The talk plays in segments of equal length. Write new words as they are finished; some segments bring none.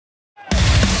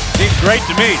great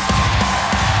to me.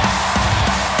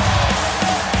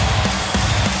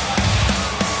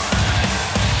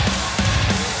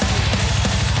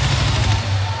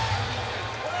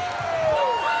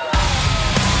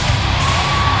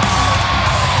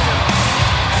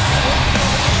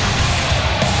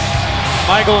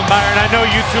 Michael and Byron, I know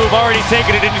you two have already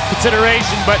taken it into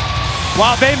consideration, but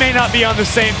while they may not be on the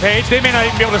same page, they may not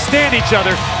even be able to stand each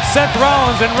other, Seth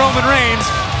Rollins and Roman Reigns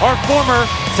are former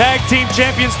tag team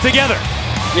champions together.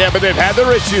 Yeah, but they've had their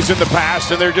issues in the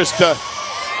past, and they're just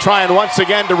trying once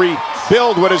again to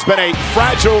rebuild what has been a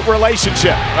fragile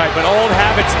relationship. Right, but old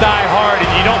habits die hard, and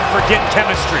you don't forget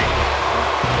chemistry.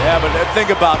 Yeah, but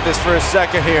think about this for a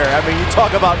second here. I mean, you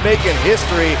talk about making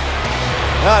history.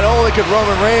 Not only could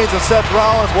Roman Reigns and Seth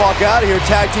Rollins walk out of here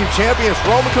tag team champions,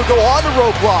 Roman could go on the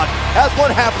Roadblock as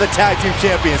one half of the tag team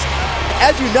champions,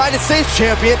 as United States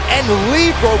champion, and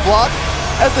leave Roadblock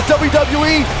as the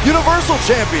WWE Universal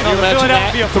champion. You imagine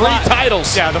that? 3 titles.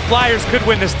 Yeah, the Flyers could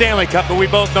win the Stanley Cup, but we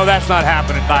both know that's not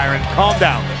happening, Byron. Calm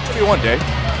down. Maybe one day.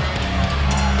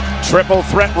 Triple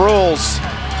threat rules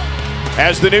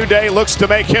as the New Day looks to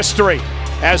make history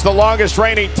as the longest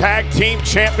reigning tag team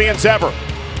champions ever.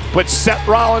 But Seth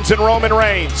Rollins and Roman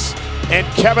Reigns and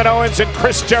Kevin Owens and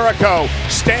Chris Jericho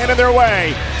stand in their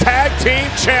way. Tag Team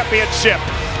Championship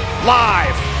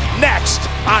live next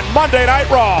on Monday Night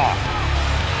Raw.